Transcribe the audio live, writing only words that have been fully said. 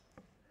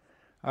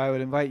I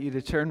would invite you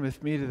to turn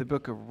with me to the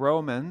book of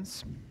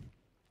Romans.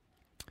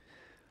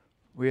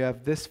 We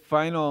have this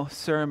final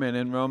sermon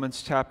in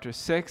Romans chapter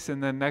 6,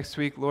 and then next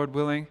week, Lord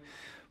willing,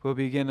 we'll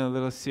begin a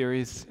little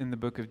series in the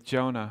book of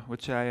Jonah,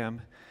 which I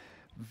am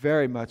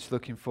very much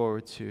looking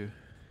forward to.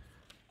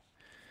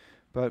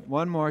 But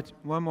one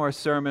more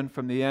sermon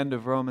from the end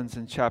of Romans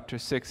in chapter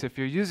 6. If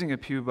you're using a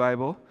Pew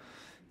Bible,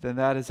 then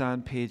that is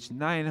on page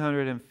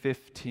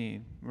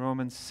 915,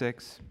 Romans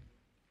 6.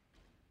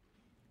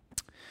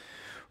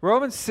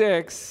 Romans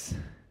 6,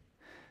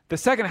 the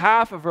second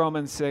half of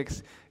Romans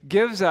 6,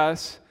 gives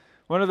us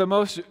one of the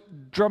most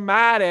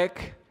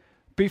dramatic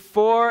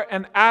before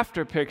and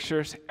after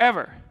pictures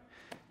ever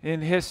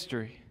in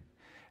history.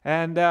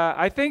 And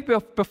I think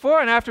before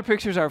and after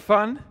pictures are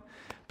fun.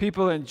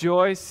 People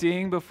enjoy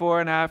seeing before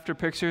and after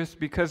pictures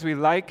because we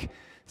like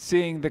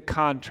seeing the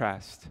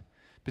contrast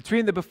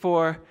between the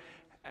before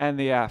and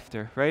the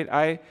after,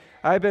 right?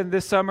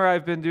 This summer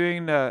I've been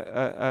doing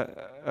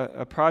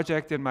a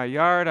project in my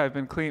yard.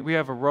 We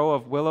have a row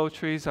of willow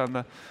trees on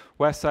the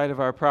west side of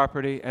our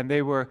property, and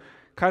they were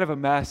kind of a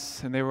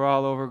mess, and they were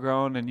all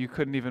overgrown, and you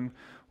couldn't even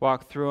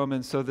walk through them.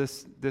 And so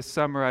this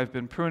summer I've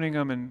been pruning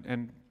them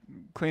and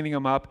cleaning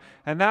them up,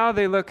 and now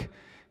they look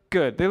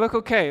good. They look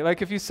okay.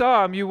 Like if you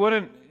saw them, you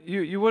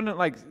wouldn't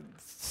like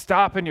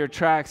stop in your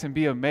tracks and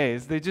be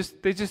amazed. They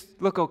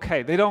just look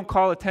okay. They don't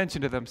call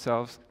attention to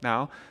themselves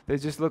now. They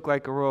just look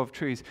like a row of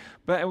trees.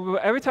 But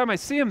every time I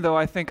see them, though,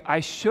 I think I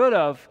should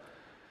have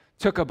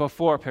took a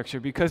before picture,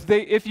 because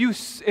if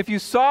you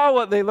saw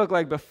what they look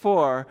like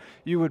before,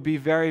 you would be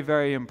very,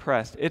 very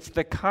impressed. It's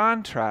the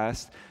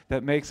contrast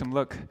that makes them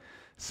look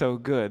so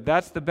good.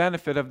 That's the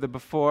benefit of the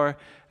before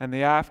and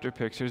the after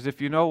pictures. If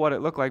you know what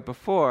it looked like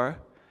before,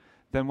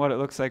 then what it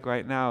looks like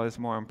right now is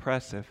more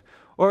impressive.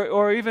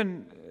 Or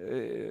even,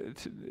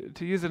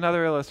 to use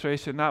another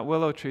illustration, not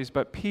willow trees,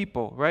 but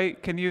people, right?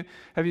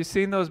 Have you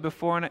seen those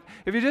before? And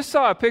if you just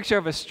saw a picture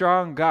of a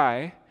strong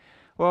guy,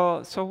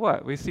 well, so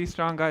what? We see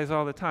strong guys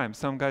all the time.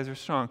 Some guys are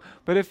strong.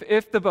 But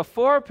if the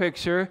before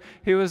picture,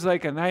 he was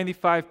like a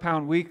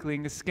 95-pound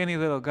weakling, a skinny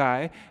little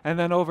guy, and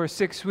then over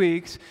 6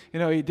 weeks,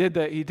 he did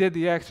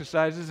the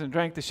exercises and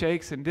drank the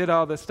shakes and did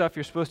all the stuff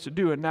you're supposed to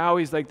do, and now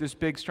he's like this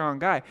big, strong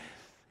guy.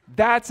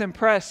 That's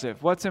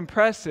impressive. What's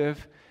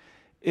impressive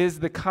is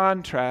the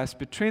contrast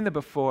between the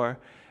before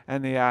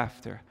and the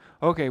after.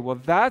 Okay, well,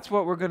 that's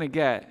what we're going to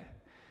get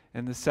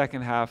in the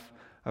second half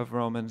of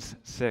Romans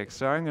 6.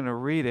 So I'm going to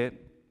read it,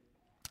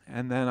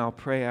 and then I'll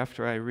pray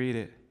after I read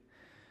it.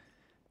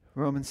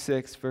 Romans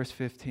 6, verse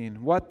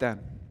 15. What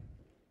then?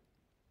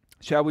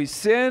 Shall we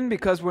sin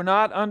because we're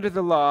not under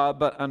the law,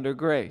 but under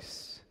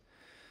grace?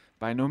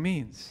 By no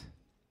means.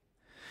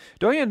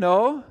 Don't you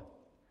know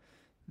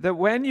that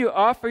when you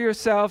offer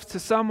yourselves to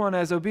someone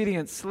as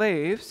obedient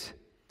slaves,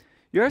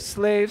 you're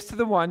slaves to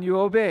the one you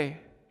obey,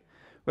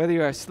 whether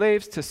you are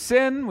slaves to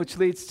sin, which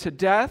leads to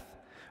death,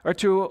 or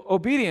to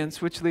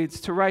obedience, which leads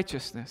to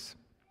righteousness.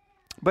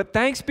 But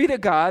thanks be to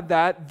God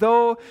that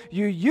though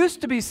you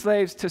used to be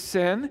slaves to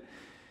sin,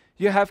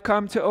 you have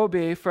come to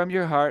obey from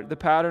your heart the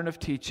pattern of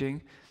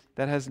teaching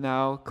that has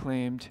now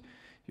claimed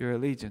your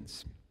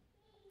allegiance.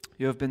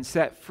 You have been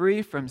set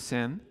free from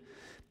sin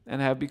and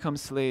have become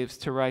slaves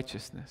to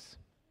righteousness.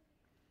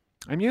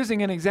 I'm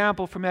using an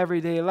example from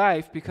everyday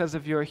life because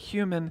of your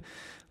human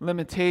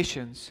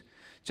limitations.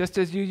 Just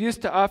as you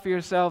used to offer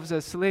yourselves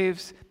as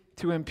slaves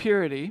to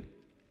impurity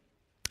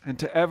and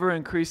to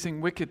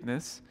ever-increasing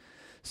wickedness,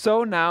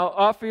 so now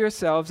offer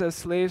yourselves as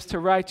slaves to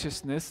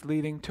righteousness,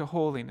 leading to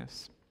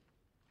holiness.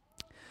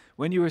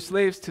 When you were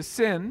slaves to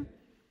sin,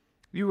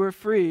 you were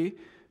free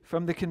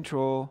from the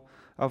control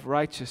of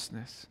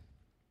righteousness.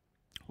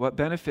 What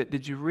benefit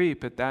did you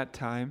reap at that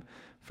time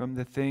from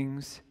the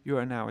things you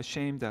are now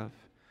ashamed of?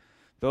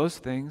 Those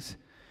things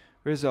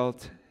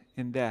result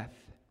in death.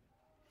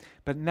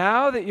 But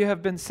now that you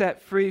have been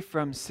set free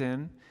from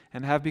sin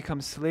and have become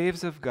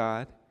slaves of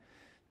God,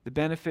 the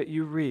benefit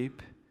you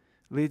reap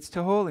leads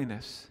to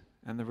holiness,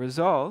 and the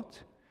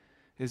result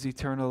is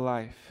eternal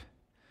life.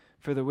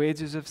 For the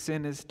wages of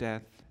sin is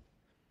death,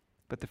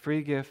 but the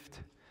free gift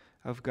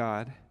of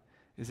God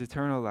is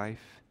eternal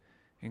life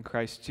in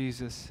Christ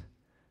Jesus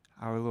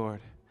our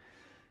Lord.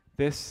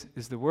 This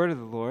is the word of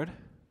the Lord.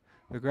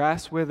 The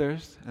grass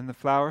withers and the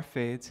flower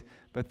fades,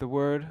 but the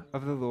word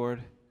of the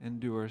Lord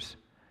endures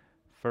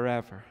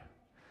forever.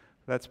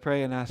 Let's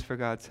pray and ask for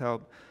God's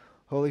help.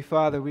 Holy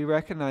Father, we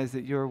recognize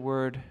that your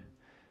word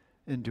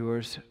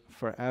endures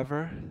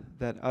forever,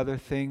 that other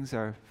things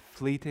are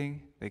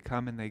fleeting. They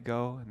come and they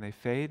go and they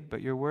fade,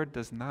 but your word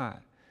does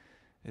not.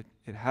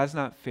 It has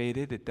not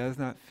faded. It does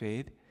not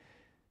fade.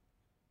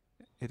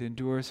 It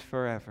endures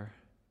forever.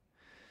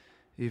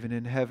 Even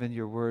in heaven,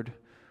 your word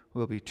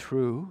will be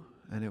true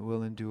and it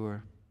will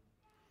endure.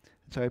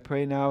 So I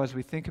pray now as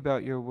we think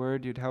about your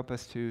word, you'd help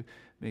us to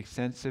make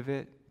sense of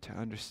it, to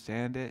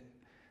understand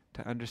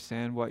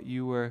what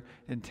you were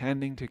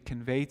intending to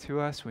convey to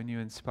us when you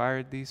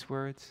inspired these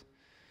words,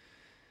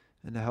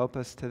 and to help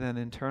us to then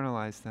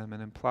internalize them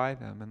and apply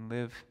them and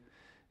live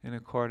in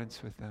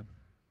accordance with them.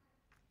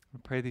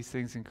 We pray these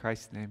things in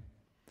Christ's name.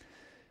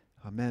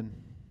 Amen.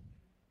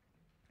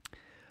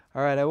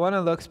 All right, I want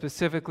to look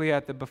specifically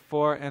at the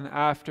before and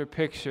after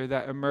picture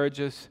that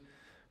emerges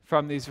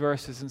from these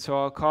verses. And so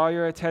I'll call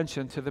your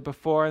attention to the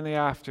before and the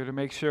after to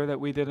make sure that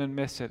we didn't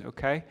miss it,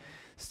 okay?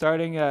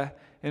 Starting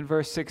in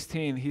verse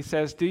 16, he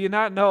says, "Do you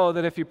not know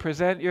that if you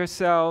present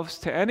yourselves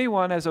to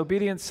anyone as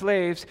obedient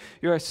slaves,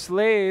 you are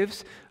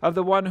slaves of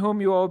the one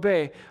whom you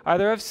obey,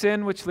 either of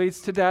sin, which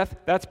leads to death,"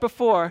 that's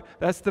before,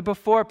 that's the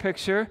before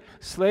picture,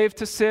 slave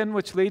to sin,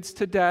 which leads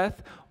to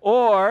death,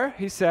 or,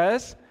 he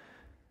says,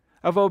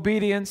 of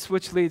obedience,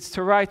 which leads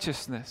to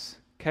righteousness.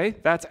 Okay,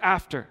 that's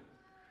after.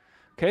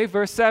 Okay,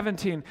 verse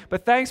 17,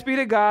 "But thanks be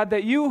to God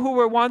that you who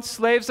were once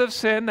slaves of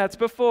sin," that's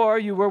before,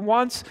 you were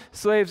once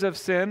slaves of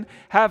sin,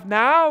 "have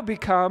now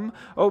become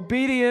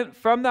obedient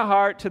from the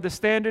heart to the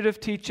standard of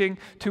teaching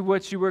to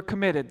which you were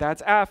committed."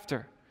 That's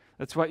after.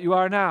 That's what you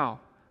are now.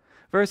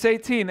 Verse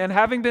 18, "And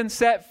having been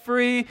set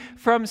free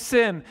from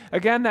sin."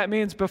 Again, that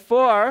means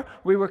before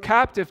we were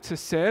captive to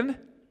sin.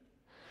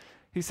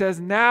 He says,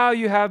 "Now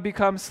you have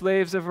become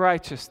slaves of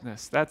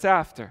righteousness." That's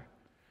after.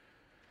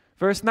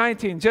 Verse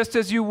 19, "Just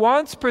as you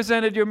once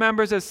presented your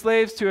members as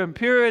slaves to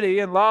impurity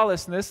and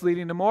lawlessness,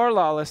 leading to more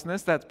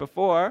lawlessness," that's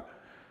before,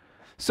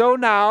 "so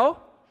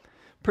now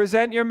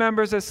present your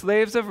members as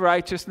slaves of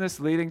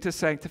righteousness, leading to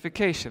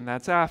sanctification."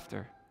 That's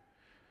after.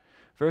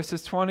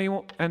 Verses 20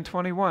 and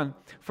 21,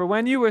 "For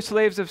when you were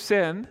slaves of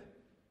sin,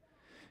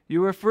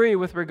 you were free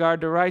with regard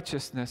to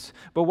righteousness.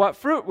 But what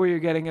fruit were you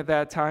getting at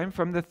that time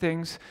from the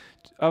things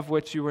of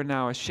which you were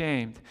now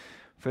ashamed?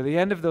 For the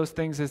end of those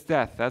things is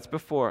death." That's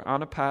before,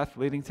 on a path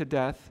leading to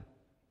death.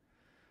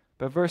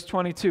 But verse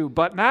 22,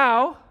 "But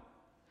now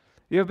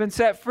you have been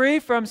set free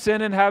from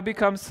sin and have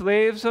become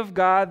slaves of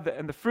God,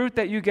 and the fruit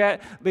that you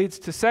get leads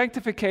to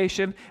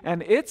sanctification,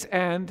 and its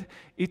end,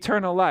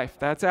 eternal life."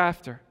 That's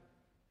after.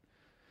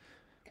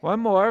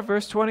 One more,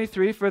 verse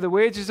 23, "For the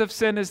wages of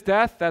sin is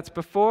death." That's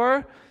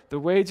before. The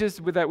wages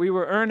that we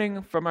were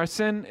earning from our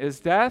sin is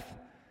death.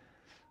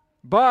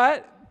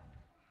 But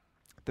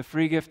the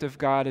free gift of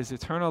God is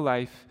eternal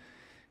life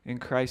in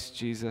Christ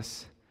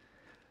Jesus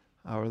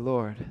our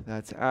Lord.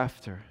 That's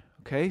after.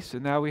 Okay, so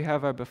now we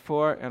have our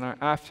before and our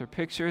after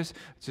pictures.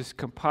 Just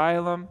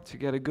compile them to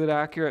get a good,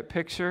 accurate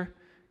picture.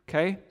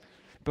 Okay?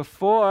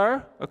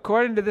 Before,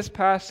 according to this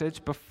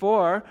passage,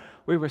 before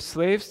we were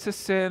slaves to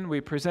sin,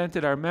 we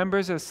presented our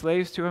members as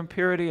slaves to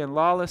impurity and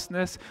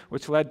lawlessness,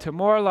 which led to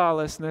more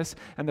lawlessness,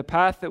 and the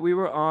path that we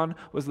were on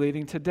was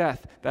leading to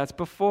death. That's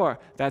before.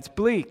 That's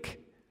bleak.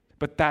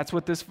 But that's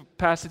what this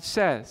passage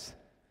says.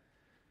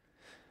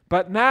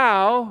 But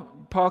now,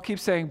 Paul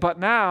keeps saying, but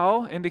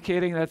now,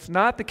 indicating that's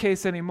not the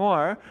case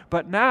anymore.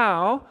 But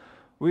now,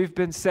 we've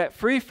been set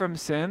free from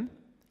sin.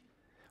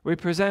 We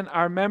present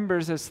our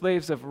members as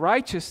slaves of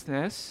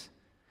righteousness,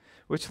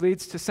 which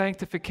leads to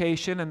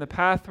sanctification, and the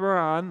path we're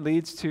on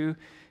leads to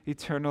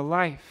eternal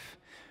life.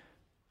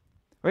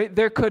 Right?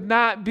 There could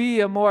not be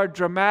a more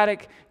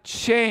dramatic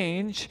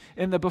change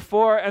in the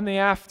before and the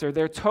after.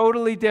 They're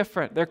totally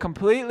different. They're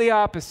completely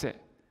opposite.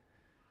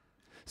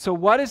 So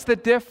what is the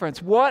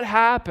difference? What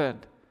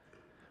happened?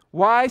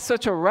 Why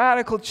such a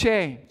radical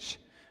change?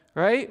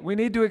 Right? We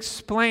need to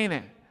explain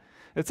it.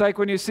 It's like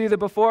when you see the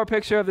before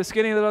picture of the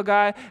skinny little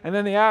guy and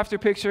then the after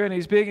picture and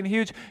he's big and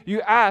huge. You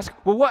ask,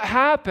 well, what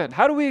happened?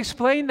 How do we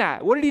explain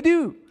that? What did he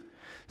do?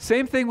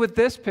 Same thing with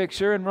this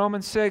picture in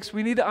Romans 6.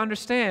 We need to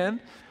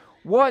understand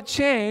what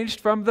changed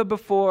from the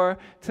before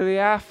to the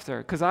after.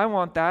 Because I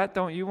want that.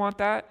 Don't you want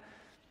that?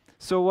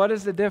 So what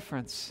is the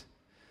difference?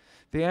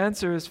 The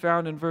answer is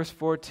found in verse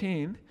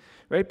 14.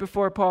 Right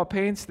before Paul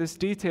paints this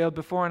detailed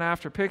before and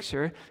after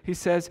picture, he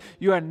says,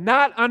 "You are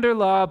not under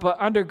law, but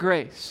under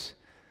grace."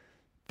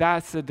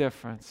 That's the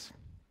difference.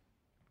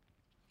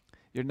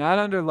 You're not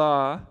under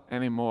law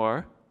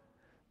anymore,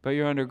 but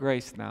you're under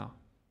grace now.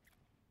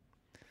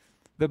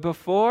 The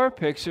before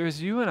picture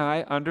is you and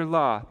I under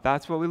law.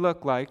 That's what we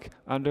look like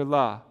under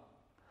law.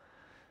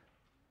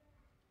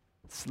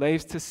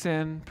 Slaves to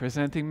sin,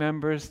 presenting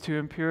members to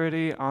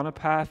impurity on a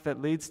path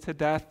that leads to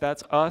death.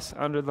 That's us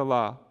under the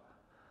law.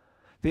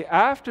 The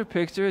after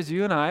picture is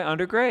you and I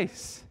under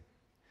grace.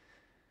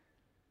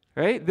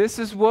 Right? This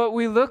is what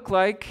we look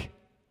like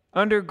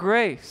under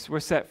grace.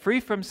 We're set free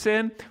from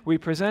sin. We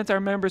present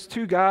our members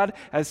to God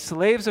as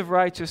slaves of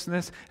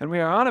righteousness, and we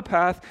are on a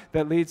path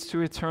that leads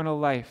to eternal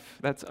life.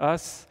 That's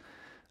us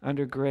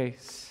under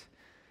grace.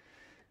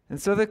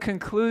 And so the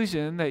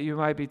conclusion that you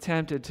might be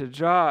tempted to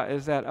draw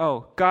is that,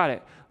 oh, got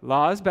it.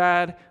 Law is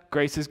bad,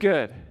 grace is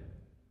good.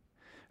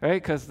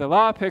 Right? Because the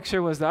law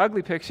picture was the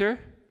ugly picture,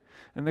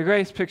 and the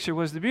grace picture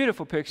was the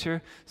beautiful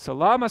picture. So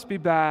law must be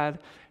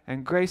bad,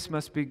 and grace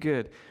must be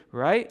good.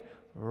 Right?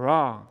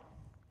 Wrong.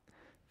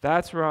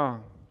 That's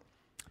wrong.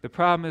 The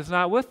problem is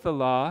not with the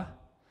law.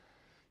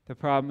 The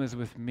problem is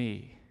with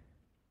me.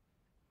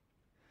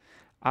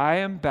 I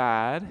am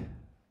bad,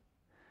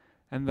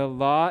 and the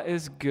law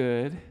is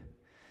good,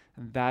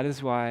 and that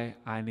is why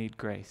I need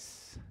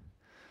grace.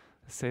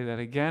 I'll say that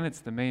again.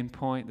 It's the main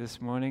point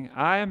this morning.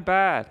 I am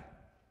bad,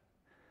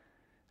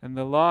 and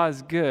the law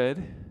is good,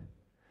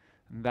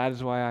 and that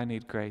is why I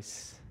need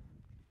grace.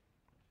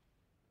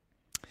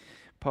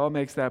 Paul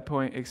makes that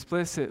point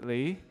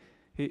explicitly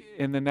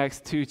in the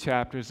next 2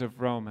 chapters of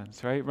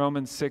Romans, right?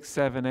 Romans 6,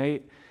 7,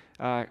 8.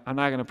 I'm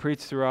not going to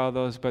preach through all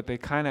those, but they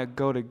kind of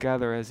go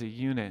together as a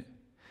unit.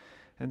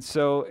 And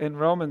so in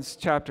Romans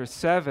chapter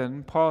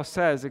 7, Paul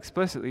says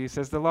explicitly, he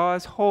says, the law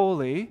is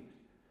holy,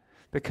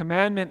 the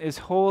commandment is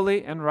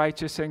holy and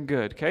righteous and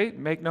good. Okay?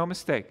 Make no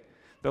mistake.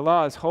 The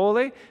law is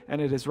holy,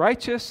 and it is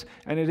righteous,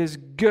 and it is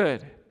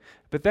good.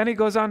 But then he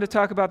goes on to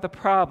talk about the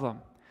problem.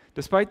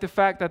 Despite the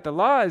fact that the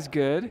law is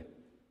good,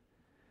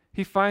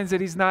 he finds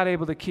that he's not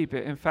able to keep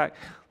it. In fact,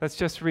 let's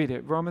just read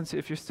it. Romans,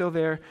 if you're still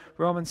there,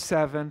 Romans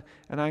 7,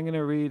 and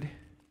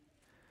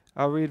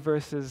I'll read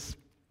verses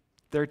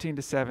 13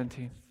 to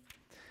 17.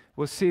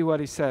 We'll see what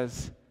he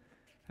says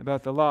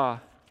about the law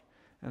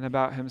and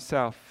about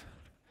himself.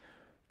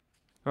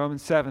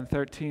 Romans 7,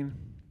 13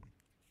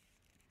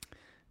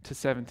 to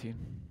 17.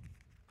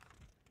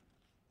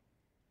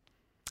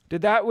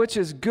 Did that which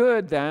is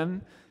good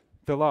then,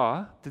 the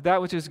law, did that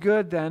which is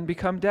good then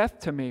become death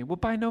to me? Well,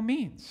 by no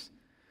means.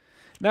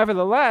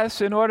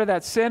 Nevertheless, in order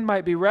that sin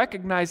might be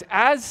recognized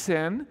as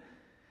sin,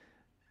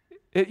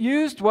 it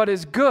used what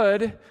is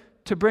good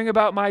to bring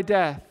about my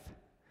death,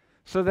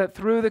 so that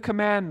through the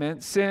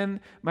commandment, sin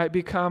might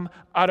become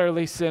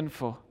utterly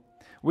sinful.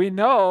 We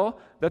know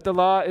that the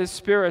law is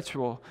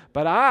spiritual,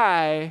 but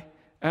I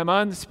am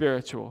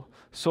unspiritual,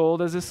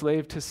 sold as a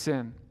slave to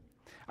sin.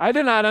 I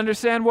do not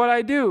understand what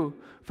I do,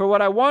 for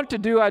what I want to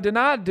do, I do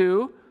not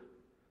do,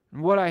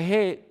 and what I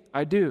hate,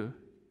 I do.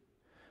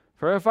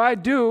 For if I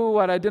do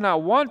what I do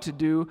not want to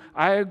do,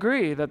 I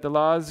agree that the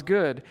law is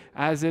good.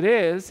 As it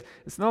is,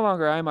 it's no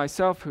longer I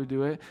myself who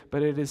do it,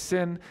 but it is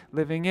sin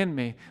living in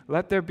me.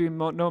 Let there be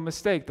no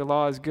mistake. The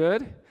law is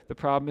good. The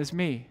problem is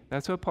me.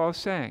 That's what Paul's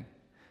saying.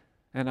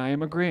 And I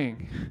am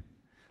agreeing.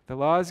 The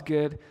law is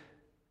good.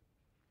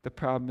 The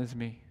problem is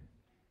me.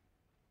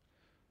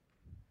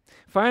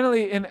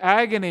 Finally, in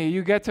agony,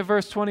 you get to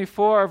verse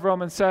 24 of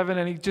Romans 7,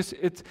 and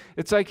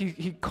it's like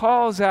he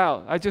calls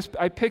out.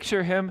 I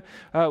picture him.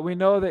 We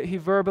know that he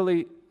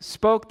verbally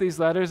spoke these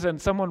letters,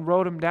 and someone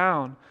wrote them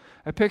down.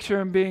 I picture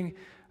him being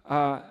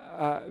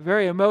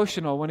very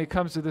emotional when he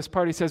comes to this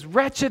part. He says,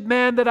 "Wretched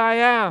man that I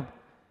am,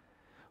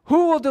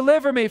 who will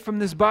deliver me from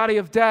this body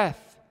of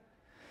death?"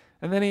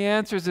 And then he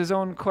answers his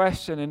own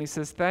question, and he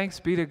says, "Thanks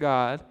be to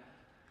God,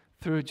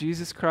 through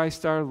Jesus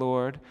Christ our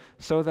Lord,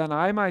 so then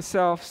I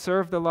myself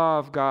serve the law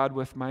of God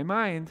with my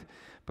mind,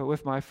 but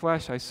with my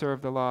flesh I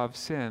serve the law of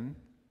sin."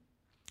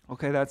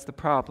 Okay, that's the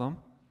problem.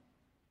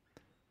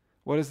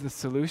 What is the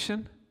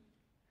solution?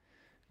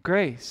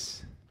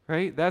 Grace,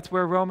 right? That's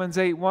where Romans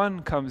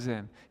 8:1 comes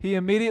in. He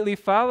immediately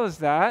follows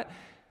that,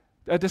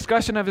 a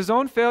discussion of his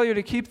own failure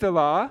to keep the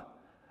law,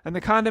 and the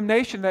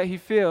condemnation that he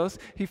feels.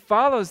 He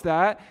follows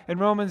that in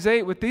Romans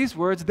 8 with these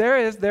words, "There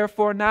is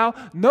therefore now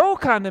no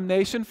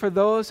condemnation for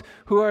those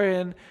who are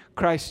in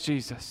Christ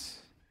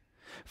Jesus.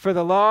 For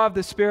the law of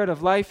the Spirit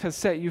of life has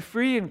set you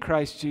free in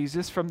Christ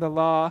Jesus from the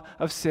law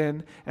of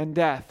sin and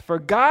death. For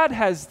God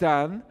has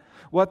done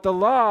what the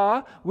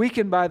law,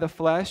 weakened by the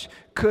flesh,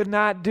 could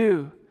not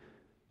do."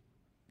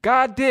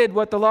 God did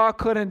what the law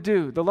couldn't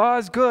do. The law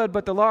is good,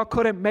 but the law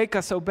couldn't make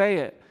us obey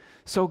it.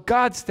 So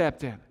God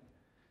stepped in,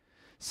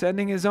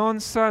 sending his own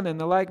Son in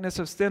the likeness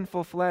of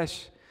sinful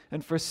flesh,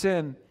 and for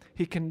sin,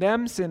 he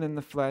condemned sin in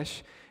the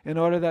flesh in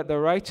order that the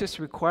righteous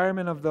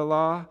requirement of the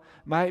law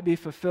might be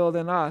fulfilled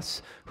in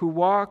us who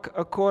walk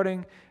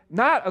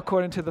not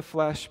according to the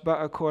flesh, but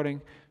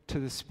according to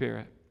the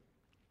Spirit.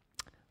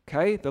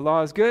 Okay, the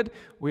law is good.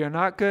 We are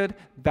not good.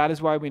 That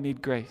is why we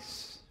need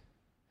grace.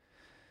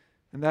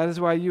 And that is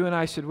why you and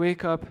I should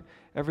wake up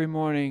every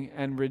morning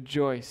and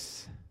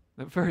rejoice.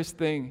 The first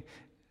thing,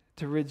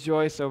 to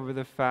rejoice over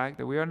the fact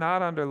that we are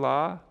not under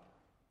law,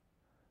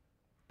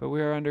 but we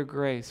are under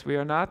grace. We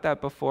are not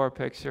that before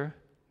picture.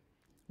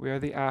 We are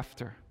the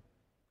after.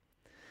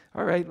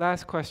 All right,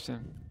 last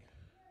question.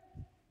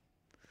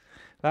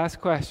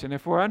 Last question.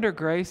 If we're under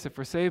grace, if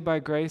we're saved by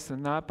grace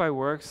and not by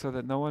works so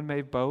that no one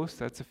may boast,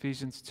 that's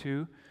Ephesians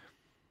 2,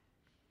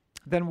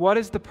 then what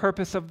is the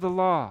purpose of the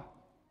law?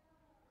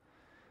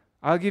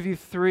 I'll give you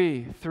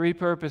three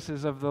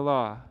purposes of the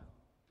law.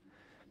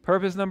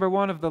 Purpose number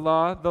one of the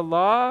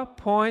law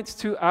points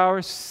to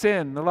our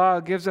sin. The law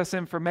gives us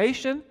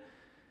information.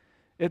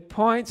 It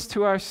points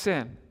to our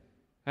sin.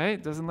 Right?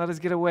 It doesn't let us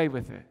get away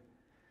with it.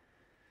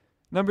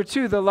 Number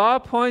two, the law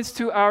points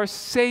to our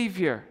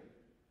Savior.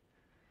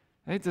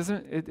 Right?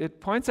 It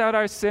points out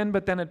our sin,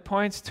 but then it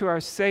points to our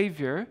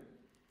Savior.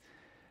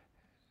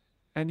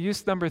 And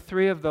use number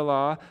three of the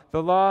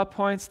law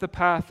points the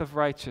path of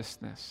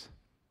righteousness.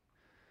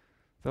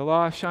 The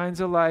law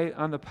shines a light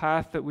on the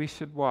path that we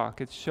should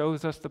walk. It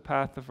shows us the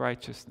path of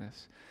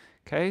righteousness.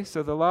 Okay,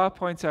 so the law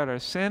points out our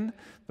sin,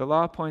 the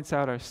law points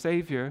out our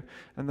Savior,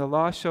 and the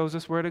law shows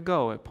us where to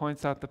go. It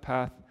points out the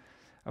path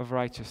of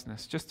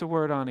righteousness. Just a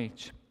word on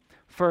each.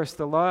 First,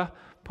 the law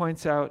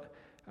points out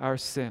our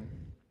sin.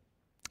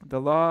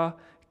 The law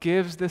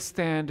gives the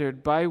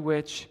standard by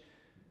which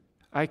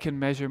I can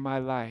measure my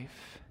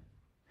life.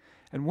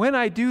 And when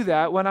I do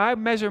that, when I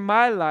measure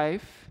my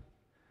life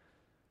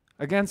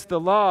against the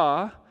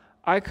law,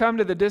 I come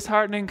to the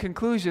disheartening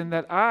conclusion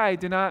that I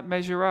do not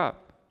measure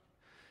up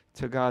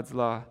to God's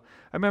law.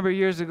 I remember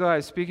years ago I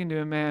was speaking to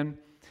a man.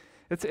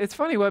 It's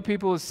funny what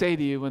people will say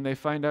to you when they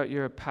find out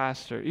you're a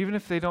pastor. Even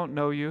if they don't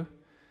know you,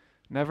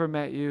 never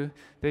met you,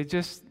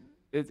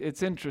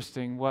 it's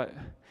interesting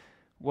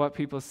what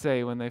people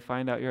say when they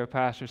find out you're a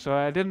pastor. So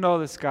I didn't know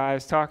this guy. I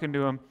was talking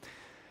to him.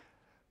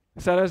 I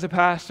said I was a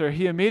pastor.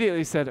 He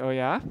immediately said, "Oh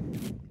yeah?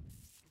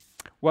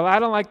 Well, I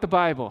don't like the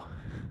Bible."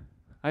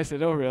 I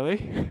said, "Oh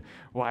really?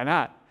 Why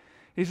not?"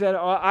 He said,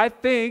 "Oh, I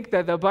think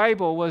that the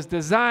Bible was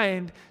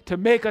designed to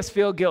make us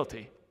feel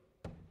guilty."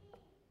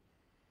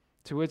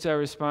 To which I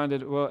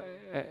responded, "Well,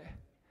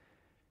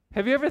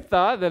 have you ever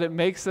thought that it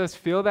makes us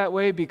feel that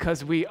way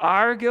because we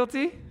are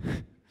guilty?"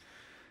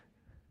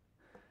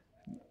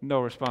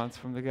 No response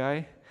from the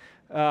guy.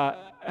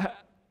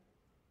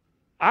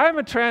 I'm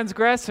a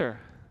transgressor,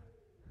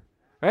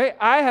 right?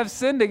 I have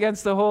sinned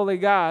against the holy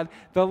God.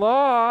 The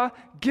law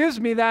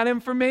gives me that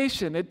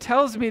information. It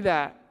tells me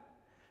that.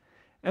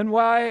 And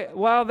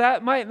while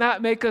that might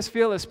not make us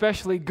feel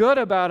especially good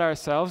about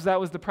ourselves, that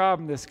was the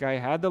problem this guy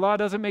had. The law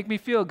doesn't make me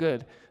feel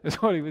good,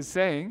 is what he was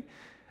saying.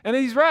 And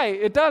he's right,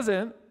 it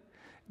doesn't.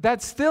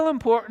 That's still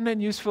important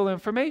and useful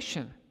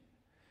information,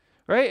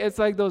 right? It's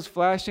like those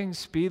flashing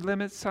speed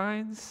limit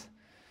signs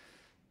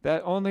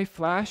that only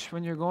flash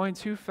when you're going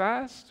too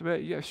fast.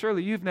 But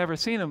surely you've never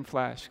seen them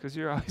flash because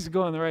you're always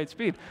going the right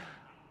speed.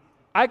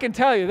 I can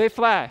tell you, they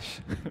flash.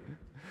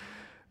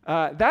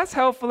 That's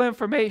helpful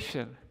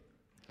information.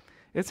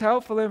 It's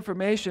helpful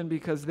information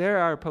because there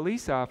are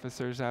police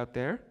officers out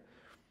there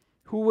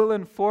who will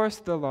enforce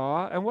the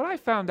law. And what I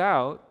found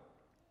out,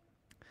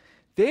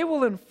 they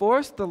will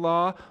enforce the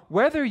law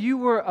whether you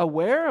were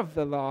aware of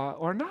the law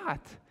or not.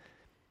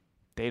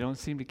 They don't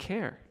seem to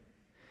care.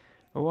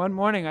 But one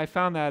morning I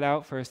found that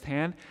out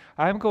firsthand.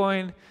 I'm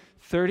going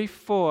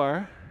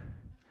 34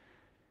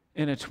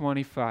 in a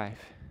 25.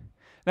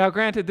 Now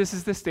granted, this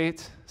is the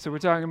States, so we're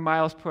talking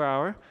miles per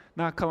hour,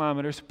 not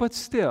kilometers, but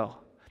still.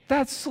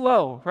 That's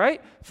slow,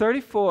 right?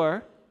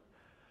 34,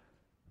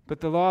 but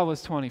the law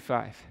was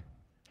 25.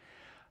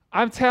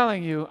 I'm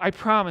telling you, I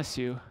promise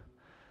you,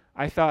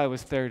 I thought it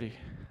was 30.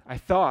 I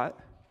thought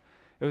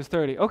it was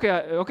 30.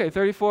 Okay,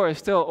 34 is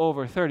still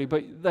over 30,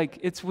 but like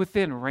it's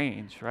within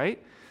range,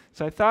 right?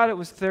 So I thought it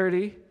was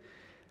 30.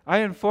 I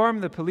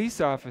informed the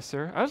police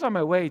officer. I was on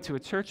my way to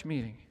a church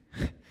meeting.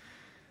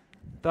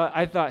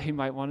 I thought he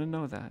might want to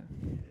know that.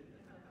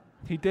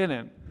 He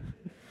didn't.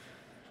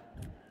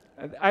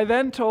 I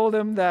then told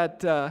him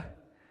that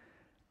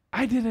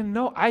I didn't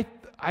know.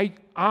 I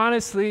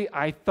honestly,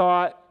 I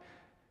thought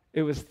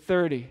it was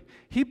 30.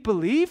 He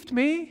believed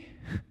me,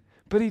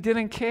 but he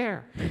didn't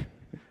care.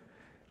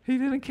 He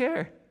didn't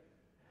care.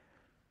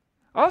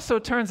 Also,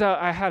 it turns out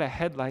I had a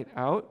headlight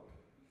out.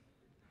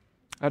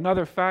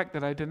 Another fact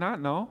that I did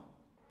not know.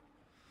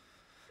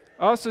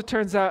 Also,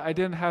 turns out I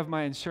didn't have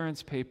my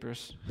insurance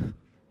papers.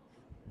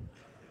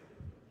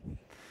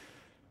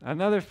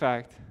 Another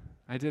fact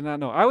I did not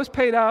know. I was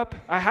paid up.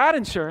 I had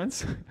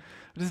insurance.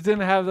 I just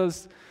didn't have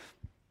those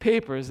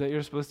papers that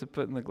you're supposed to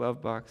put in the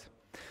glove box.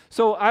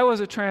 So I was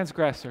a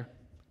transgressor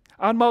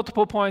on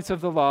multiple points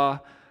of the law,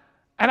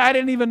 and I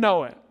didn't even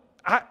know it.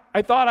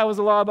 I thought I was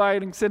a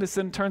law-abiding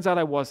citizen. Turns out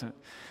I wasn't.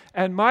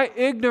 And my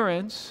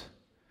ignorance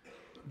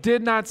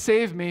did not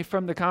save me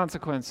from the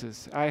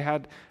consequences. I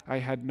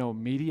had no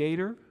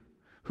mediator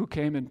who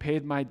came and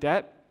paid my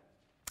debt.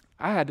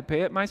 I had to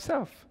pay it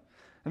myself.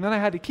 And then I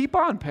had to keep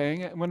on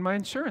paying it when my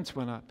insurance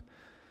went up.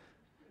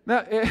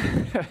 Now,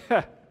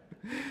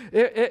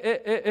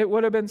 it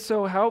would have been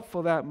so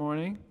helpful that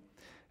morning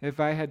if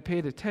I had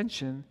paid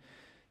attention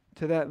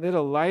to that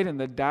little light in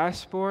the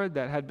dashboard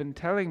that had been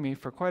telling me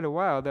for quite a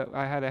while that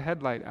I had a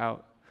headlight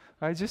out.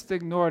 I just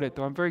ignored it,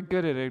 though. I'm very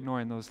good at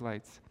ignoring those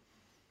lights.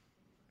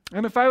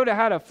 And if I would have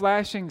had a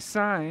flashing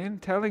sign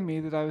telling me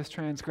that I was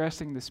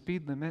transgressing the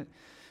speed limit,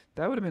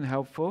 that would have been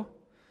helpful.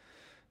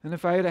 And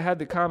if I had had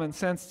the common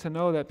sense to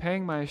know that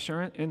paying my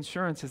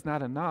insurance is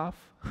not enough,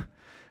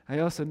 I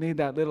also need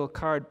that little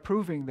card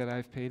proving that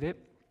I've paid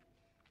it.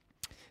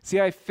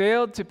 See, I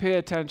failed to pay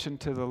attention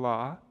to the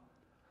law,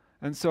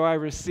 and so I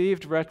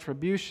received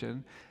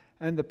retribution.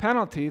 And the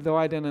penalty, though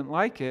I didn't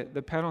like it,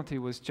 the penalty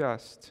was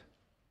just.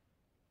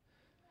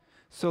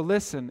 So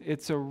listen,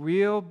 it's a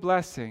real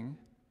blessing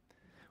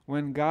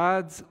when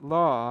God's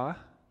law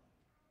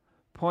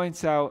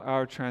points out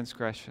our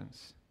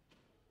transgressions.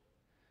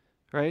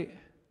 Right?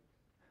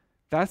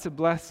 That's a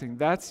blessing.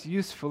 That's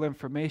useful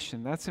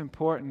information. That's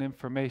important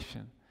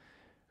information.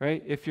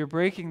 Right? If you're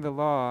breaking the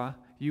law,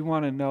 you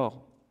want to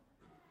know.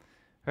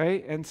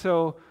 Right? And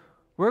so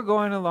we're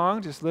going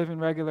along, just living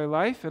regular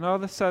life, and all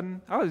of a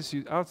sudden,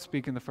 I'll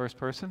speak in the first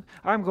person.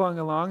 I'm going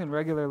along in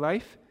regular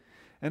life,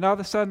 and all of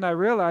a sudden I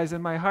realize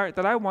in my heart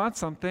that I want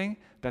something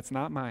that's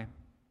not mine.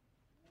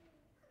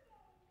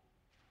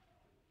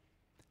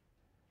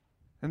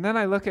 And then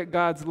I look at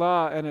God's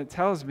law, and it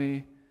tells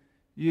me,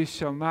 you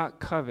shall not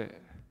covet.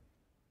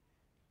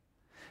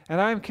 And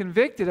I'm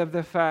convicted of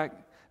the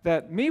fact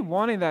that me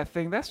wanting that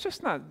thing,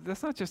 that's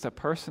not just a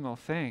personal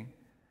thing.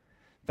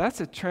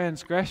 That's a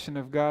transgression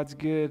of God's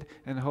good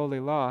and holy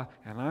law,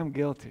 and I'm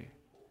guilty.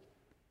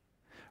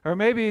 Or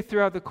maybe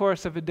throughout the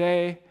course of a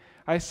day,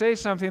 I say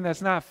something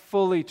that's not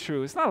fully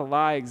true. It's not a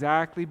lie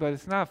exactly, but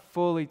it's not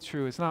fully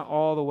true. It's not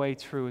all the way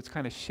true. It's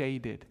kind of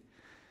shaded.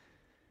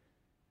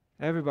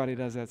 Everybody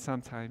does that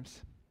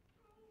sometimes.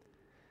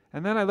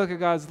 And then I look at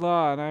God's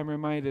law and I'm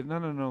reminded,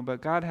 no,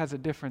 but God has a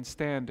different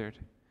standard.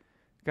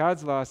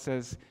 God's law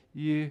says,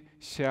 you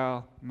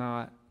shall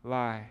not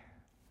lie.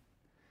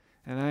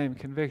 And I am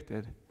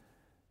convicted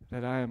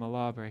that I am a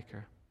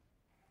lawbreaker.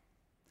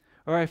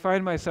 Or I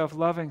find myself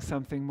loving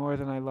something more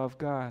than I love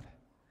God.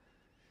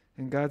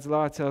 And God's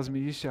law tells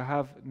me, you shall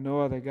have no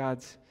other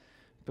gods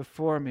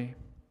before me.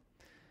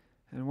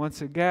 And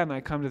once again, I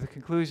come to the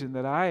conclusion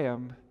that I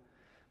am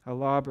a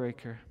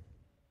lawbreaker.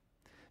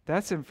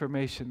 That's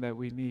information that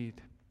we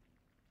need.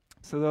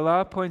 So the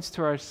law points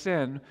to our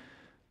sin,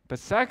 but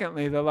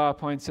secondly, the law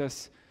points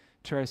us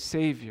to our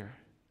Savior,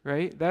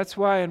 right? That's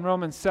why in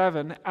Romans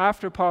 7,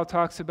 after Paul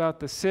talks about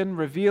the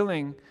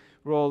sin-revealing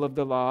role of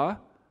the law,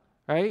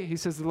 right? He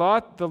says, the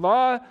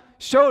law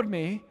showed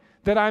me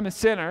that I'm a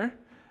sinner.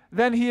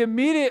 Then he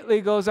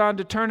immediately goes on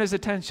to turn his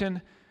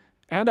attention,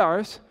 and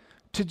ours,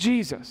 to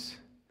Jesus.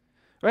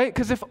 Right?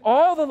 Because if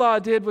all the law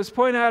did was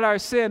point out our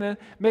sin and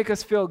make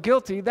us feel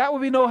guilty, that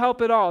would be no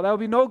help at all. That would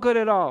be no good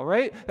at all,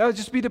 right? That would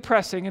just be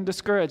depressing and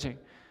discouraging.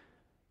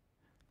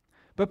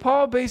 But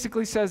Paul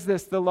basically says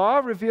this: the law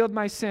revealed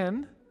my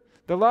sin.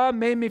 The law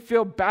made me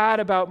feel bad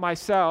about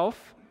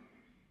myself.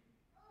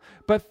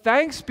 But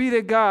thanks be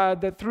to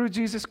God that through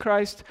Jesus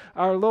Christ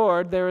our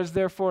Lord, there is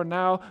therefore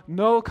now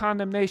no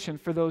condemnation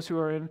for those who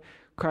are in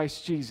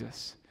Christ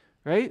Jesus.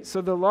 Right?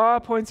 So the law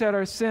points out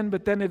our sin,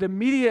 but then it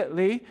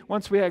immediately,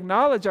 once we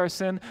acknowledge our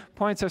sin,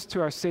 points us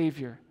to our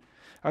Savior.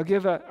 I'll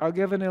give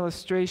an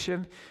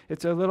illustration.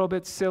 It's a little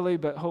bit silly,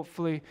 but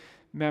hopefully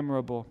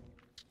memorable.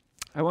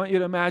 I want you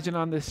to imagine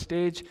on this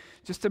stage,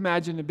 just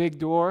imagine a big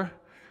door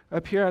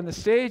up here on the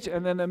stage,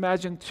 and then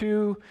imagine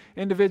two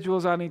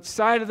individuals on each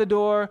side of the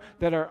door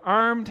that are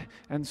armed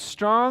and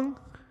strong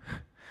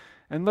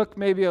and look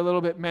maybe a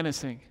little bit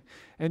menacing.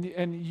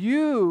 And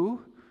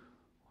you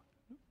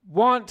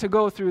want to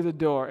go through the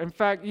door. In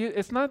fact,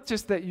 it's not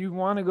just that you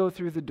want to go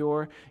through the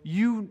door.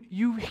 You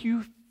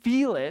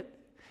feel it.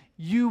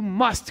 You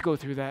must go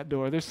through that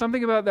door. There's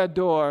something about that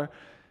door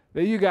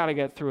that you got to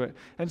get through it.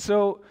 And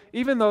so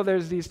even though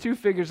there's these two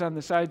figures on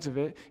the sides of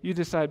it, you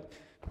decide,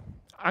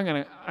 I'm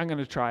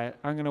gonna try it.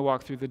 I'm gonna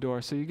walk through the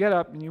door. So you get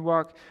up and you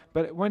walk,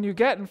 but when you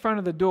get in front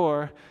of the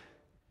door,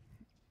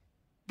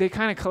 they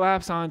kind of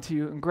collapse onto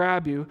you and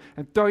grab you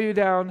and throw you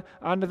down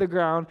onto the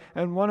ground,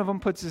 and one of them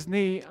puts his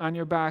knee on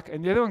your back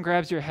and the other one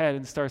grabs your head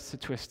and starts to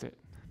twist it.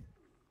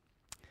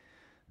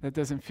 That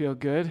doesn't feel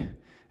good,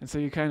 and so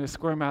you kind of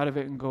squirm out of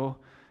it and go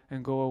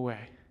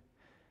away.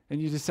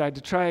 And you decide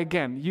to try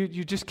again.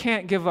 You just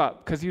can't give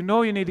up because you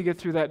know you need to get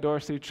through that door,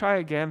 so you try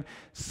again.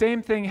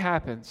 Same thing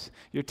happens.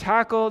 You're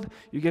tackled,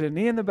 you get a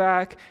knee in the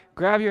back,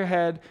 grab your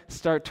head,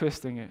 start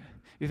twisting it.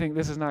 You think,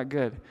 this is not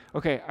good.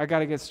 Okay, I got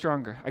to get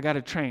stronger. I got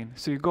to train.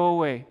 So you go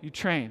away, you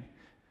train.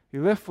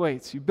 You lift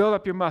weights, you build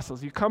up your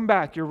muscles. You come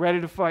back, you're ready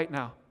to fight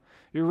now.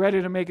 You're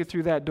ready to make it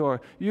through that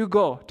door. You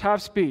go, top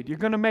speed, you're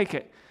going to make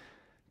it.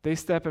 They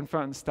step in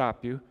front and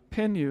stop you,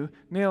 pin you,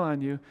 kneel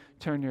on you,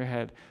 turn your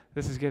head.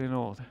 This is getting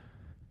old.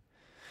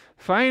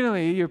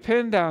 Finally, you're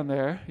pinned down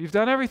there. You've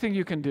done everything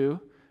you can do,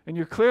 and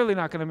you're clearly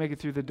not going to make it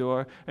through the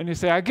door. And you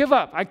say, I give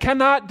up. I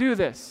cannot do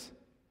this.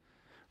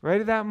 Right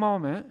at that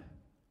moment,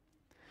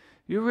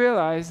 you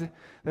realize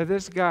that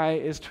this guy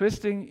is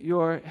twisting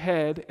your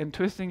head and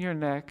twisting your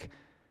neck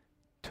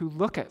to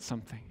look at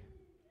something,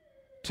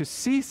 to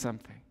see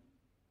something.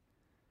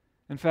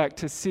 In fact,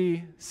 to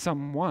see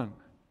someone.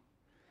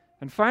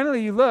 And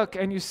finally you look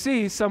and you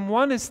see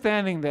someone is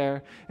standing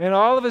there in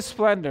all of his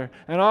splendor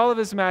and all of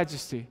his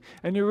majesty.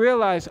 And you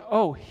realize,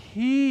 oh,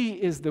 he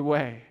is the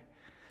way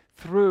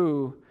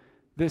through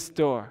this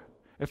door.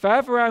 If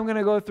ever I'm going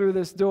to go through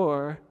this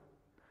door,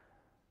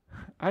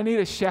 I need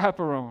a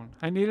chaperone.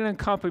 I need an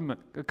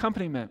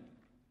accompaniment.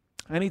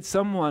 I need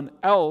someone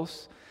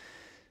else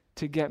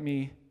to get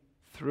me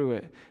through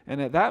it.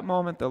 And at that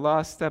moment, the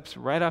law steps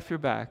right off your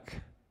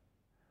back.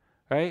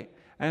 Right?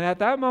 And at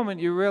that moment,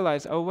 you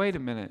realize, oh, wait a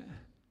minute.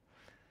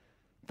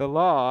 The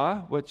law,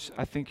 which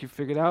I think you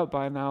figured out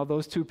by now,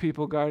 those two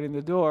people guarding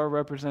the door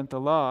represent the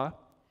law.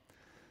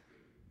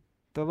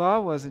 The law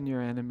wasn't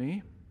your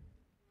enemy.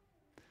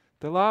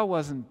 The law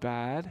wasn't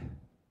bad.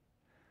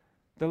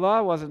 The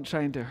law wasn't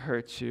trying to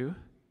hurt you.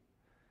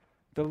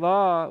 The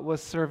law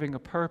was serving a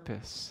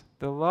purpose.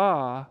 The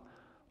law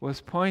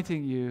was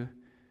pointing you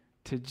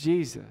to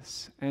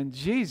Jesus. And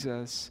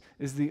Jesus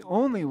is the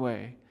only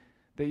way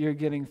that you're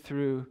getting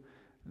through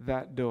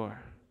that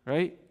door,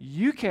 right?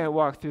 You can't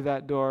walk through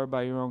that door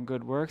by your own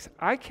good works.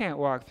 I can't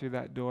walk through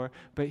that door,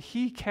 but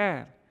he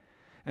can.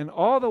 And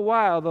all the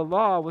while, the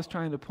law was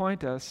trying to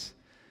point us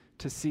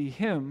to see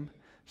him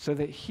so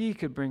that he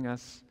could bring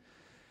us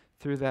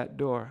through that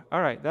door.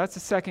 All right, that's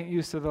the second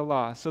use of the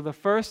law. So the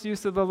first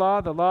use of the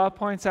law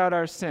points out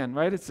our sin,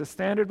 right? It's the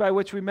standard by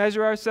which we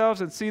measure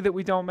ourselves and see that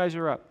we don't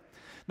measure up.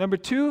 Number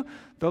two,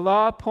 the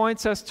law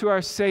points us to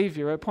our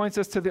Savior. It points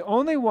us to the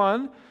only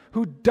one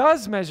who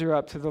does measure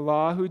up to the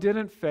law, who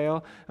didn't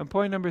fail. And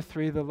point number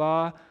three, the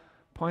law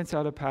points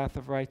out a path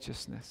of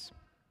righteousness.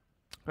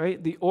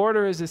 Right? The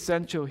order is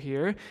essential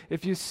here.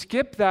 If you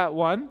skip that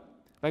one,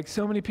 like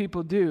so many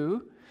people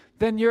do,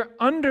 then you're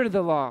under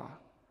the law.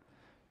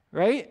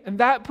 Right? And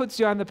that puts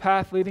you on the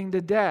path leading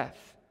to death.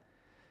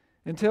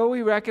 Until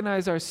we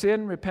recognize our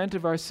sin, repent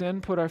of our sin,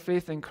 put our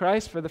faith in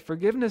Christ for the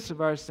forgiveness of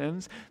our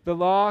sins, the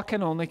law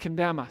can only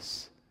condemn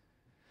us.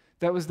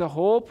 That was the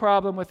whole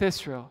problem with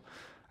Israel.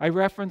 I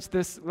referenced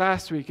this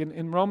last week.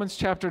 In Romans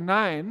chapter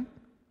 9,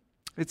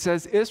 it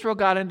says Israel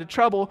got into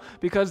trouble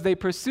because they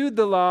pursued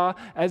the law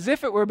as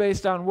if it were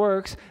based on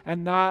works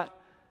and not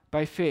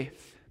by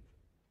faith.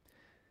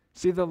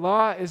 See, the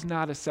law is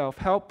not a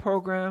self-help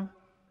program.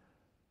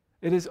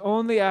 It is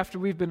only after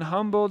we've been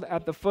humbled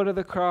at the foot of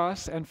the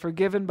cross and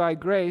forgiven by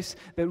grace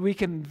that we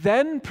can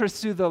then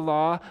pursue the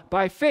law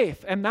by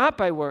faith and not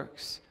by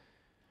works.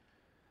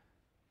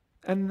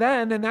 And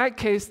then, in that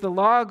case, the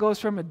law goes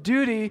from a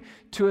duty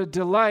to a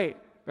delight,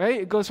 right?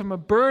 It goes from a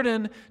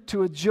burden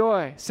to a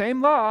joy.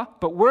 Same law,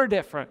 but we're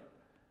different.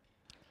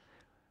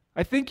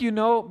 I think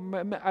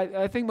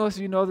I think most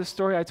of you know the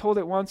story. I told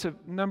it once a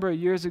number of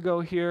years ago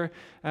here,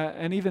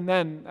 and even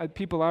then,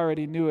 people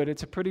already knew it.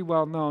 It's a pretty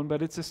well known,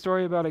 but it's a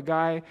story about a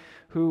guy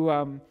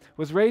who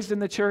was raised in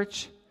the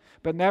church,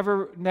 but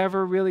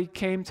never really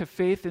came to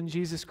faith in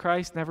Jesus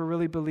Christ, never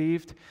really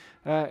believed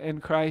in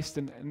Christ,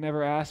 and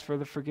never asked for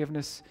the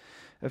forgiveness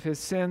of his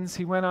sins.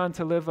 He went on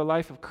to live a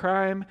life of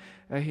crime.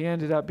 He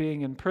ended up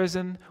being in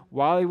prison.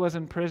 While he was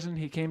in prison,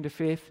 he came to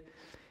faith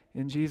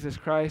in Jesus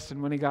Christ,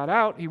 and when he got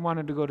out, he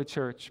wanted to go to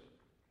church.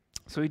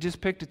 So he just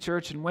picked a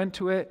church and went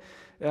to it.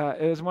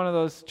 It was one of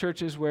those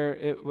churches where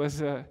it was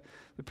the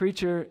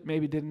preacher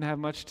maybe didn't have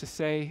much to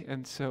say,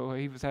 and so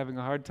he was having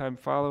a hard time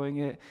following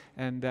it,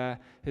 and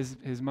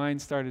his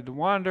mind started to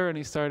wander, and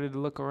he started to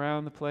look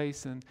around the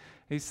place, and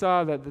he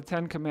saw that the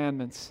 10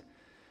 Commandments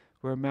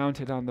were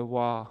mounted on the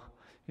wall.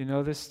 You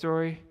know this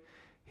story?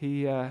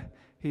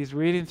 He's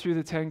reading through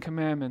the 10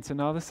 Commandments, and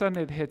all of a sudden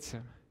it hits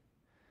him.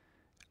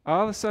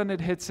 All of a sudden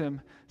it hits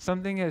him.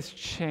 Something has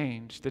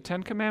changed. The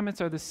 10 Commandments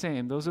are the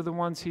same. Those are the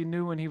ones he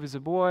knew when he was a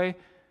boy,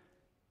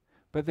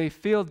 but they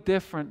feel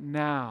different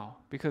now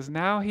because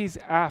now he's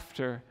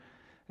after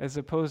as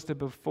opposed to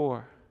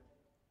before.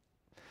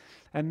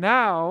 And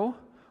now,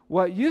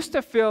 what used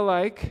to feel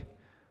like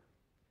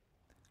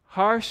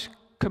harsh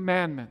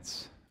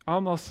commandments,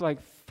 almost like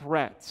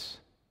threats,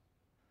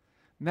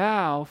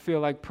 now feel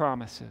like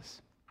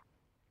promises.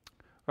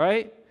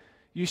 Right?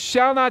 You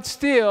shall not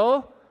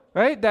steal.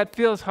 Right? That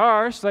feels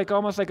harsh, like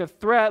almost like a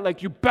threat,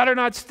 like you better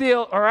not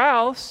steal or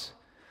else.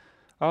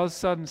 All of a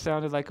sudden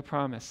sounded like a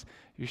promise.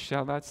 You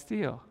shall not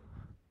steal.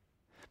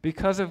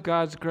 Because of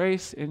God's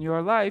grace in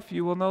your life,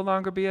 you will no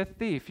longer be a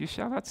thief. You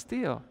shall not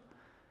steal.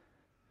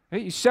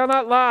 Right? You shall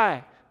not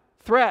lie.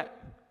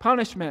 Threat,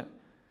 punishment.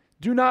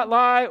 Do not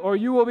lie or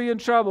you will be in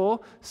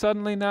trouble.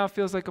 Suddenly now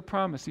feels like a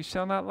promise. You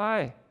shall not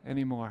lie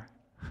anymore.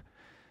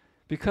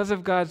 Because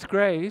of God's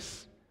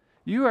grace,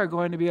 you are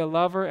going to be a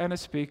lover and a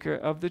speaker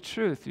of the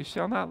truth. You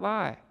shall not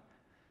lie.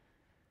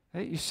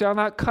 Right? You shall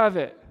not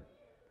covet.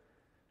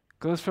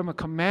 Goes from a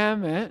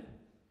commandment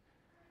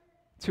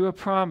to a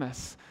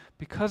promise.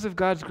 Because of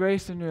God's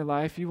grace in your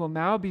life, you will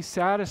now be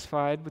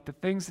satisfied with the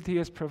things that He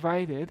has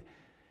provided,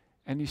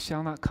 and you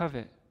shall not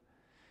covet.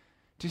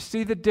 Do you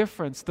see the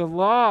difference? The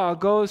law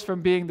goes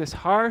from being this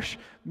harsh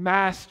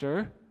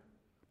master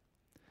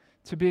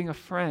to being a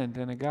friend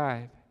and a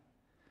guide.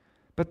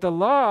 But the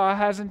law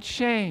hasn't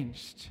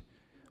changed.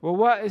 Well,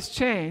 what has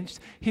changed?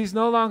 He's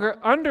no longer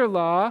under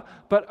law,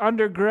 but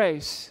under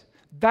grace.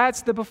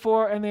 That's the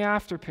before and the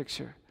after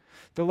picture.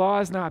 The law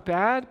is not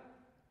bad.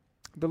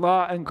 The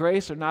law and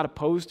grace are not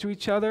opposed to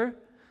each other.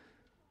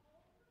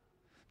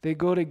 They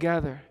go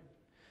together.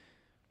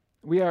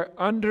 We are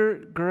under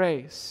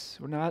grace.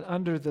 We're not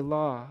under the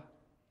law.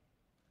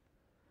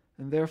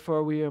 And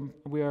therefore we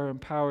are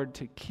empowered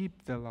to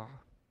keep the law.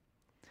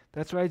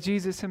 That's why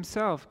Jesus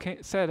himself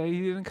said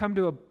he didn't come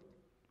to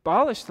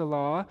abolish the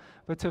law,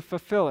 but to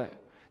fulfill it.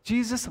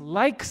 Jesus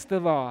likes the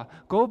law.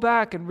 Go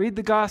back and read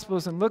the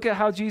Gospels and look at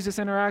how Jesus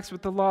interacts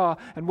with the law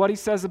and what he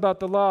says about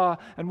the law.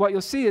 And what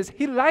you'll see is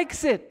he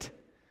likes it.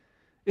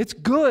 It's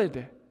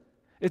good.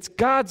 It's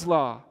God's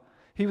law.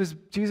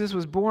 Jesus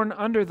was born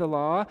under the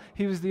law.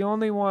 He was the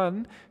only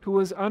one who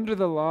was under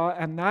the law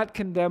and not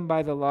condemned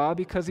by the law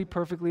because he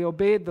perfectly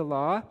obeyed the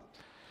law.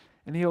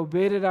 And he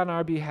obeyed it on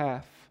our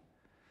behalf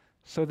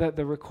so that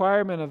the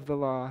requirement of the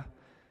law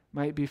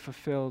might be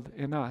fulfilled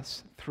in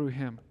us through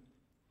him.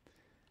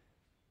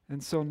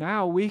 And so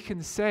now we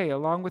can say,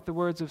 along with the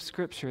words of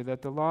Scripture,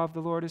 that the law of the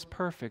Lord is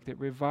perfect. It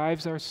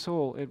revives our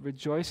soul. It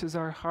rejoices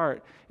our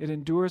heart. It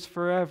endures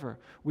forever.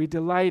 We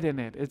delight in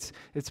it.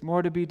 It's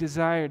more to be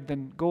desired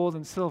than gold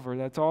and silver.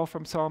 That's all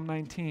from Psalm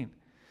 19.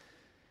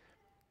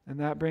 And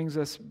that brings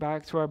us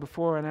back to our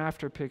before and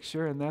after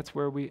picture, and that's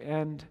where we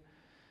end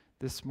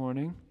this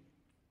morning.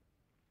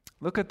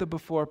 Look at the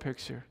before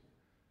picture.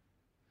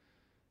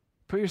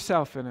 Put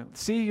yourself in it.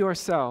 See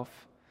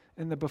yourself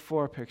in the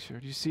before picture.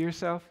 Do you see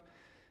yourself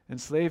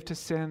enslaved to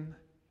sin,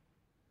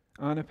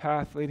 on a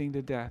path leading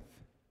to death?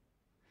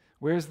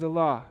 Where's the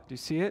law? Do you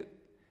see it?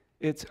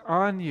 It's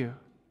on you.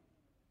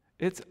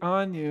 It's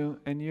on you,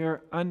 and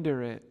you're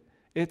under it.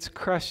 It's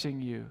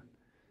crushing you.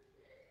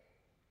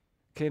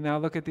 Okay, now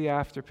look at the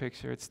after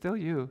picture. It's still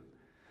you.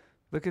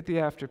 Look at the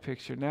after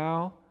picture.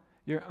 Now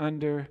you're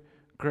under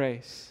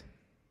grace.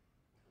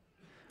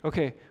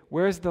 Okay,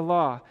 where's the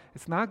law?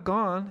 It's not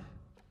gone.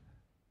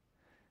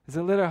 It's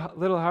a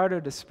little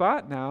harder to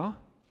spot now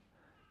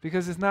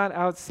because it's not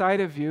outside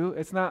of you.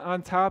 It's not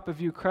on top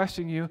of you,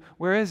 crushing you.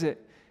 Where is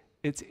it?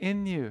 It's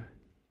in you.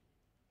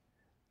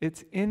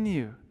 It's in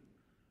you.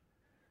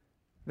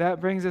 That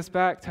brings us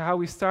back to how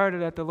we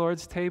started at the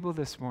Lord's table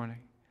this morning.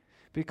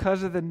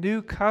 Because of the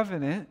new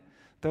covenant,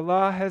 the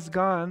law has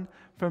gone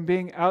from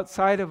being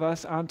outside of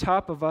us, on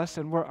top of us,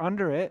 and we're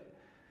under it,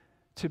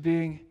 to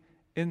being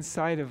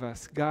inside of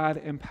us,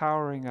 God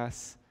empowering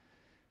us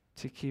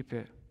to keep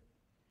it.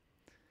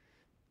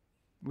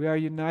 We are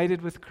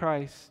united with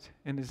Christ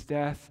in his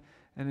death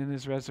and in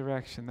his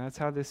resurrection. That's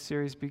how this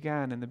series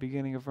began in the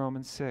beginning of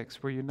Romans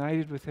 6. We're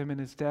united with him in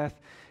his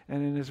death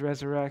and in his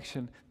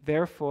resurrection.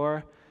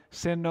 Therefore,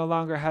 sin no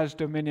longer has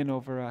dominion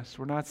over us.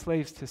 We're not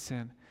slaves to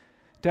sin.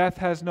 Death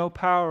has no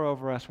power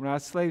over us. We're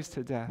not slaves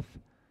to death.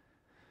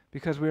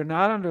 Because we are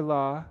not under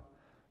law,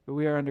 but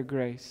we are under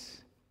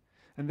grace.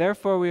 And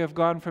therefore we have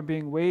gone from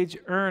being wage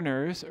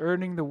earners,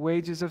 earning the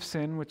wages of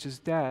sin, which is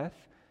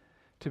death,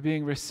 to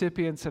being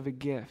recipients of a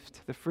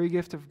gift. The free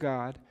gift of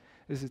God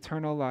is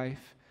eternal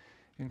life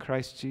in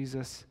Christ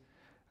Jesus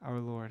our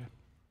Lord.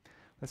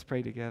 Let's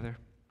pray together.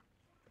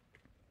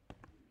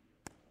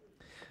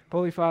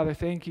 Holy Father,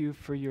 thank you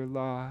for your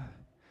law.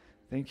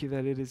 Thank you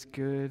that it is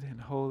good and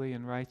holy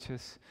and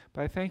righteous.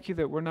 But I thank you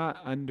that we're not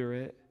under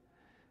it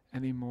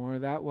anymore.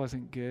 That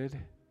wasn't good.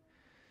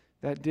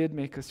 That did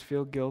make us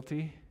feel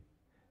guilty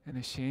and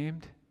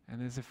ashamed,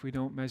 and as if we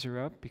don't measure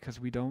up because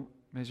we don't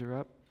measure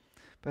up.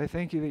 But I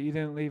thank you that you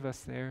didn't leave us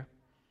there.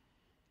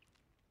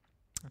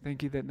 I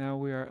thank you that now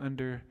we are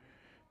under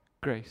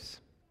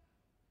grace.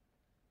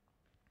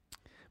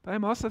 But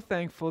I'm also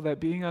thankful that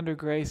being under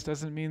grace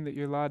doesn't mean that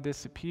your law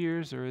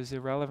disappears or is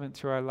irrelevant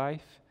to our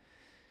life.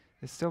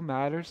 It still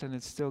matters and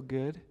it's still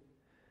good,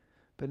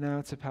 but now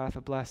it's a path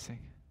of blessing.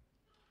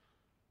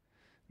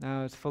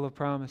 Now it's full of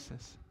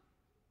promises.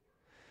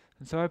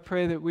 And so I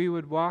pray that we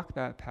would walk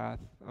that path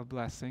of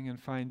blessing and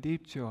find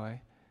deep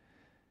joy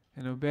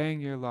in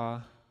obeying your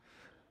law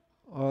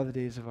all the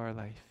days of our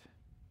life.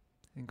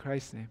 In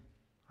Christ's name,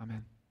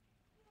 amen.